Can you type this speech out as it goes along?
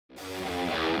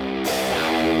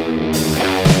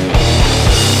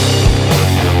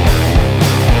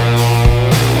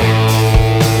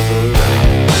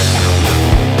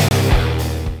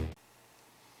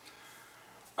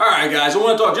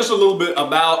talk just a little bit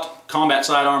about combat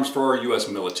sidearms for our U.S.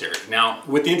 military. Now,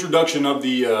 with the introduction of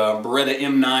the Beretta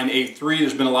M9A3,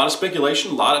 there's been a lot of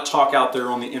speculation, a lot of talk out there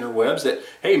on the interwebs that,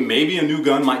 hey, maybe a new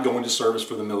gun might go into service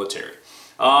for the military.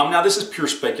 Now, this is pure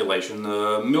speculation.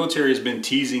 The military has been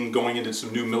teasing going into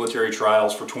some new military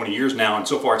trials for 20 years now, and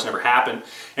so far it's never happened.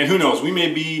 And who knows, we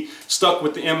may be stuck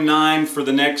with the M9 for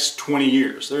the next 20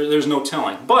 years. There's no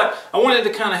telling. But I wanted to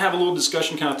kind of have a little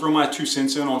discussion, kind of throw my 2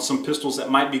 cents in on some pistols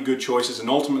that might be good choices, and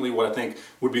ultimately what I think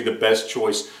would be the best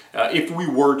choice if we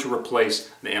were to replace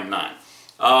the M9.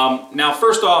 Now,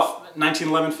 first off,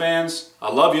 1911 fans,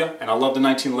 I love you, and I love the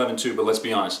 1911 too, but let's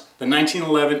be honest. The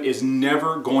 1911 is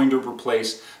never going to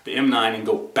replace the M9 and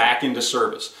go back into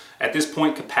service. At this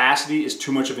point, capacity is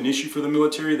too much of an issue for the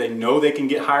military. They know they can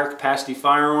get higher capacity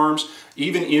firearms,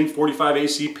 even in 45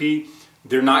 ACP.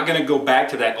 They're not going to go back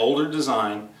to that older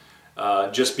design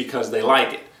just because they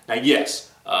like it. Now,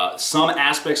 yes, some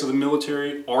aspects of the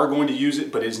military are going to use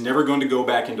it, but it's never going to go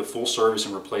back into full service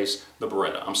and replace the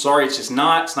Beretta. I'm sorry, it's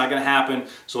not going to happen,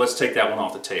 so let's take that one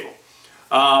off the table.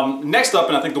 Next up,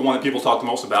 and I think the one that people talk the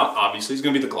most about, obviously, is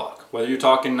going to be the Glock. Whether you're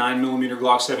talking 9mm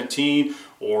Glock 17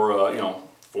 or,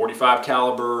 45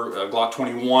 caliber Glock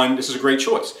 21, this is a great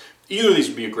choice. Either of these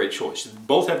would be a great choice.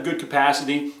 Both have good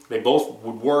capacity. They both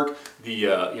would work. The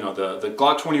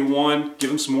Glock 21, give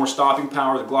them some more stopping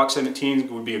power. The Glock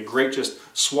 17 would be a great just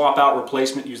swap out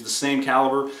replacement, use the same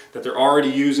caliber that they're already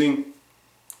using.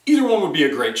 Either one would be a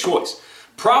great choice.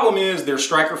 Problem is they're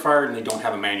striker fired and they don't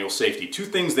have a manual safety. Two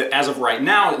things that, as of right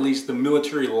now at least, the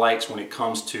military likes when it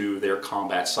comes to their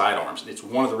combat sidearms. It's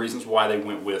one of the reasons why they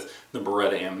went with the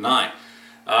Beretta M9.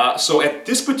 So at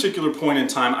this particular point in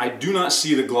time, I do not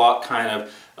see the Glock kind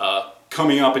of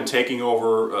coming up and taking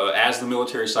over as the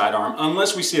military sidearm,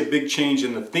 unless we see a big change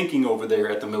in the thinking over there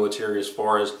at the military as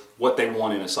far as what they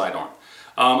want in a sidearm.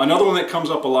 Another one that comes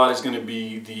up a lot is going to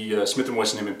be the Smith &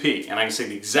 Wesson M&P, and I can say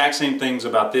the exact same things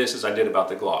about this as I did about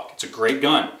the Glock. It's a great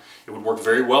gun. It would work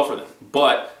very well for them,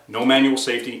 but no manual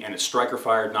safety, and it's striker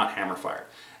fired, not hammer fired.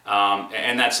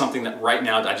 And that's something that right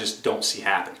now I just don't see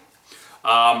happening.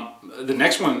 The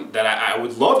next one that I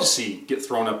would love to see get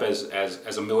thrown up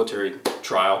as a military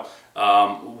trial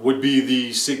would be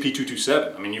the SIG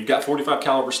P227. I mean, you've got 45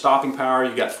 caliber stopping power,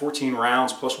 you've got 14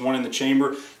 rounds plus 1 in the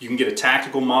chamber. You can get a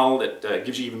tactical model that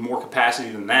gives you even more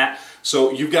capacity than that.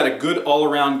 So you've got a good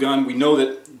all-around gun. We know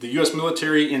that the U.S.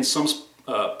 military in some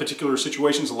particular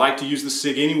situations like to use the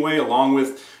SIG anyway, along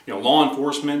with law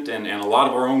enforcement and a lot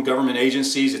of our own government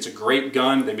agencies. It's a great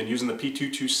gun. They've been using the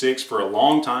P226 for a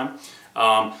long time.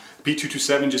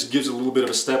 P227 just gives a little bit of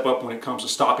a step up when it comes to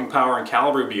stopping power and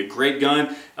caliber. It would be a great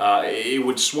gun. It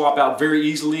would swap out very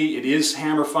easily. It is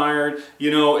hammer fired.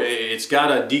 It's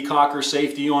got a decocker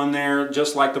safety on there,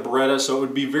 just like the Beretta, so it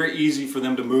would be very easy for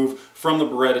them to move from the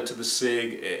Beretta to the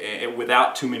SIG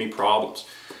without too many problems.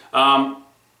 But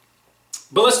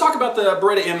let's talk about the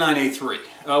Beretta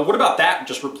M9A3. What about that,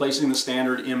 just replacing the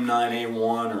standard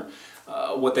M9A1 or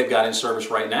what they've got in service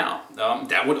right now?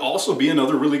 That would also be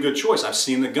another really good choice. I've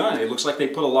seen the gun. It looks like they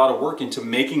put a lot of work into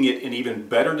making it an even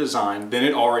better design than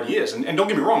it already is. And don't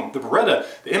get me wrong, the Beretta,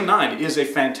 the M9, is a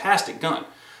fantastic gun.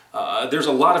 There's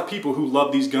a lot of people who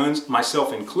love these guns,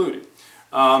 myself included.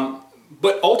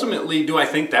 But ultimately, do I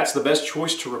think that's the best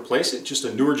choice to replace it? Just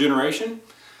a newer generation?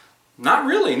 Not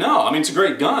really, no. I mean, it's a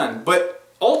great gun, but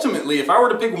ultimately, if I were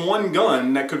to pick one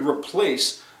gun that could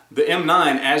replace the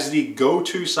M9 as the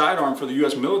go-to sidearm for the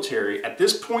U.S. military, at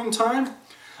this point in time,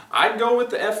 I'd go with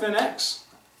the FNX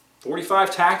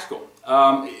 45 Tactical.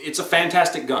 It's a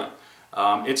fantastic gun.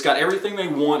 It's got everything they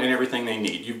want and everything they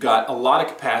need. You've got a lot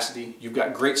of capacity, you've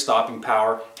got great stopping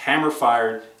power, hammer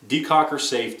fired, decocker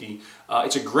safety.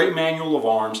 It's a great manual of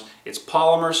arms. It's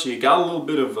polymer, so you got a little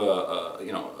bit of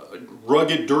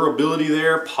rugged durability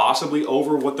there, possibly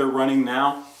over what they're running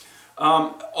now.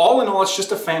 All in all, it's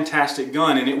just a fantastic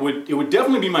gun, and it would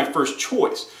definitely be my first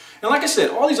choice. And like I said,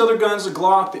 all these other guns, the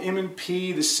Glock, the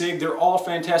M&P, the SIG, they're all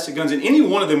fantastic guns, and any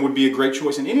one of them would be a great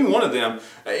choice, and any one of them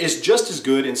is just as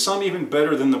good, and some even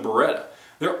better than the Beretta.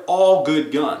 They're all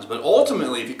good guns, but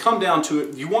ultimately, if you come down to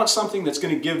it, you want something that's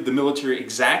going to give the military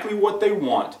exactly what they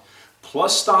want,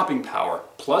 plus stopping power,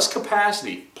 plus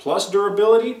capacity, plus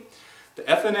durability. The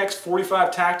FNX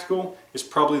 45 Tactical is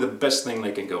probably the best thing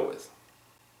they can go with.